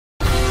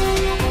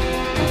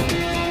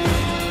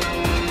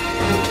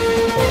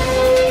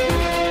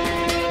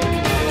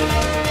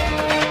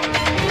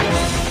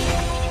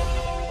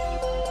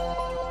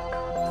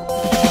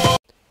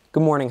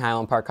Good morning,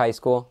 Highland Park High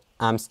School.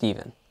 I'm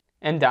Steven.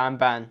 And I'm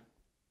Ben.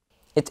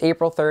 It's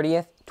April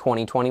 30th,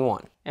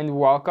 2021. And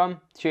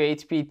welcome to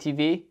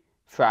HPTV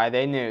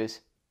Friday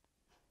News.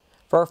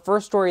 For our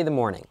first story of the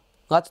morning,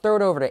 let's throw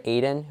it over to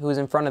Aiden, who is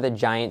in front of the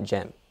Giant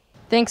Gym.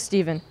 Thanks,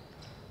 Steven.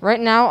 Right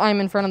now, I'm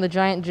in front of the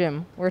Giant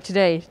Gym, where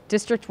today,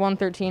 District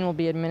 113 will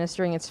be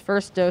administering its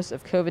first dose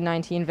of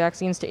COVID-19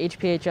 vaccines to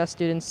HPHS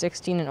students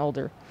 16 and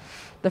older.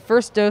 The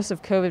first dose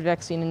of COVID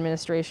vaccine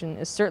administration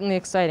is certainly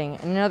exciting,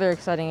 and another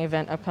exciting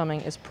event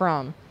upcoming is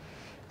Prom.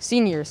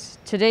 Seniors,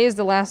 today is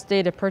the last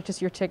day to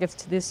purchase your tickets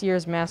to this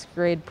year's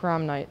masquerade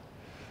prom night.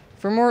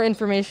 For more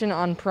information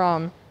on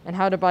Prom and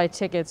how to buy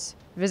tickets,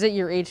 visit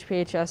your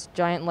HPHS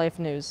Giant Life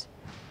News.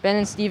 Ben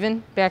and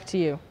Steven, back to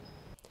you.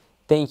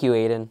 Thank you,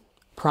 Aiden.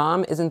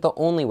 Prom isn't the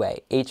only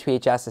way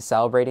HPHS is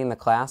celebrating the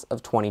class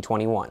of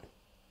 2021.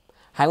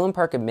 Highland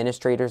Park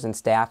administrators and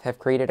staff have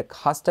created a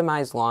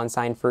customized lawn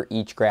sign for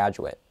each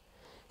graduate.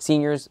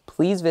 Seniors,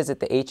 please visit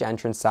the H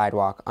entrance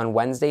sidewalk on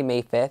Wednesday,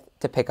 May 5th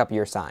to pick up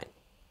your sign.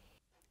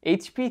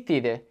 HP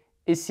Theater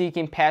is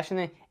seeking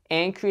passionate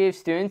and creative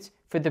students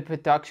for the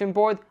production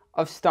board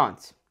of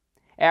STUNTS.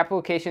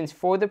 Applications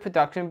for the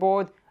production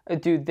board are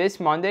due this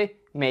Monday,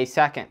 May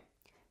 2nd.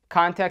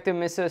 Contact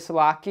Mr.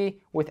 Salaki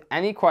with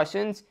any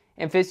questions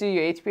and visit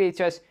your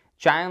HPHS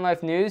Giant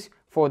Life News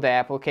for the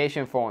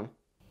application form.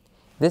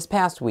 This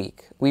past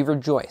week, we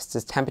rejoiced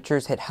as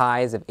temperatures hit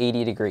highs of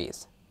 80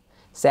 degrees.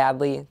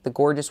 Sadly, the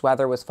gorgeous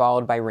weather was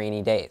followed by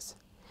rainy days.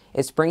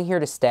 Is spring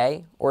here to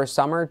stay, or is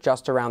summer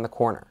just around the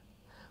corner?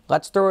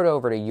 Let's throw it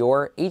over to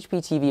your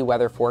HPTV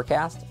weather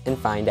forecast and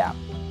find out.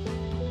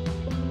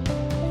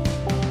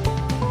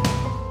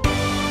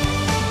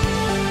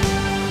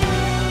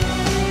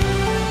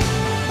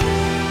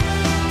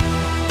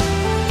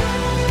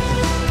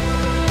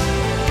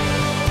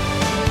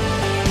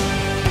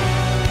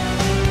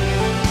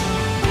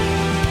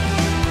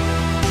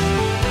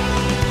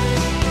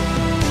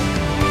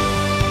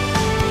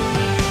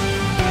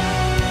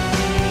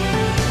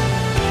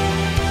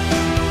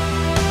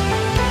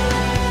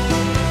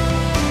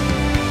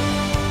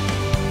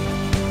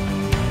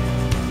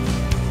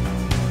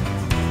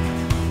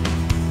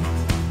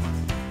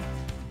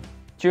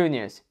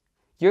 Juniors,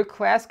 your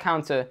class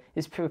counselor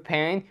is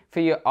preparing for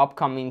your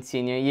upcoming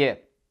senior year.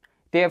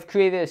 They have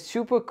created a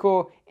super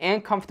cool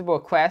and comfortable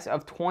Class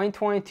of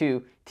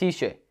 2022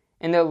 t-shirt,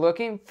 and they're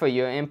looking for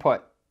your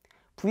input.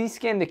 Please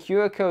scan the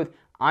QR code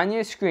on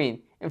your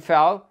screen and fill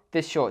out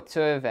this short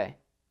survey.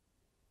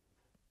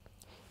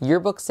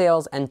 Yearbook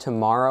sales end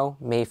tomorrow,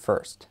 May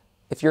 1st.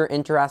 If you're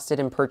interested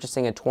in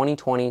purchasing a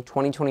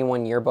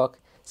 2020-2021 yearbook,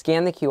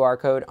 scan the QR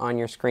code on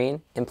your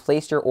screen and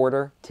place your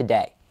order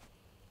today.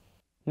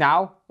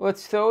 Now,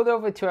 let's throw it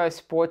over to our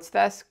sports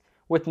desk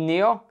with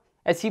Neil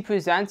as he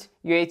presents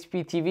your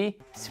HPTV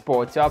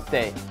Sports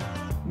Update.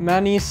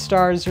 Many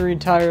stars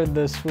retired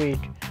this week,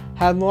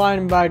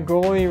 headlined by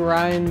goalie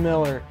Ryan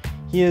Miller.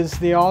 He is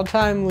the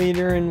all-time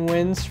leader in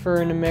wins for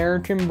an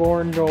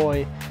American-born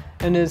goalie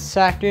and is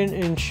second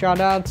in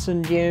shutouts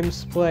and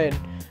games played,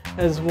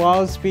 as well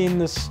as being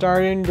the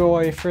starting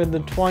goalie for the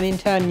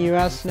 2010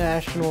 U.S.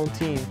 national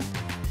team.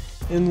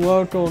 In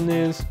local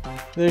news,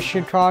 the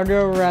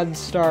Chicago Red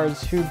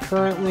Stars, who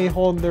currently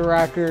hold the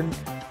record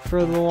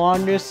for the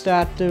longest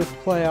active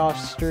playoff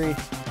streak,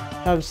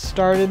 have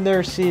started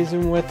their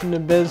season with an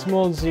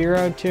abysmal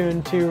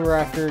 0-2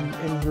 record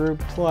in group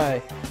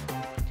play.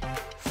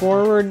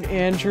 Forward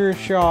Andrew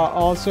Shaw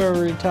also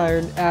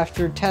retired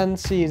after 10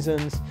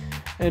 seasons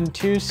and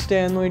 2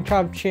 Stanley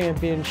Cup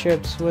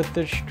championships with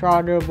the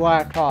Chicago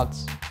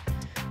Blackhawks.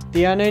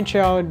 The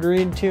NHL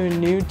agreed to a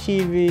new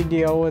TV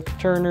deal with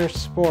Turner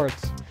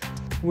Sports,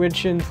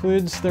 which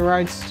includes the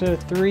rights to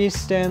 3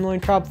 Stanley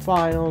Cup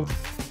Finals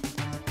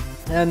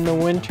and the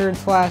Winter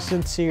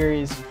Classic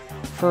Series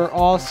for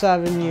all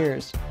 7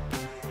 years.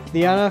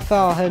 The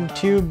NFL had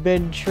 2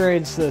 big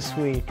trades this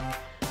week,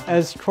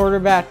 as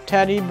quarterback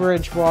Teddy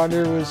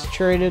Bridgewater was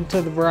traded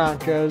to the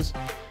Broncos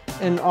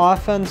and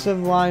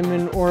offensive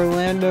lineman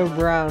Orlando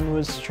Brown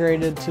was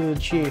traded to the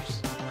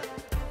Chiefs.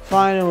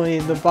 Finally,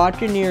 the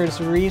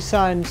Buccaneers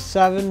re-signed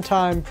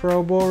 7-time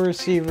Pro Bowl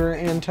receiver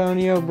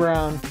Antonio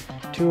Brown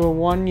to a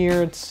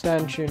 1-year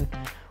extension,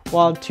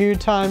 while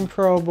 2-time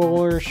Pro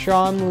Bowler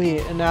Sean Lee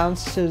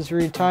announced his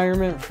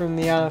retirement from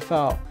the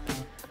NFL.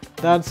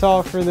 That's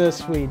all for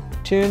this week.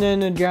 Tune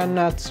in again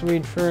next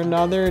week for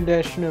another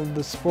edition of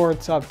the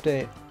Sports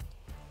Update.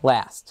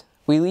 Last,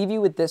 we leave you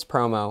with this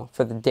promo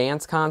for the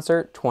Dance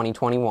Concert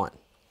 2021.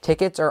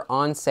 Tickets are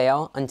on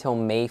sale until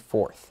May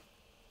 4th.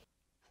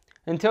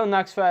 Until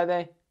next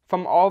Friday,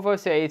 from all of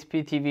us at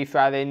HPTV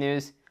Friday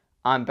News,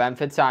 I'm Ben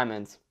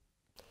Fitzsimons.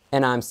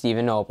 And I'm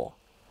Stephen Noble.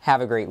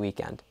 Have a great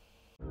weekend.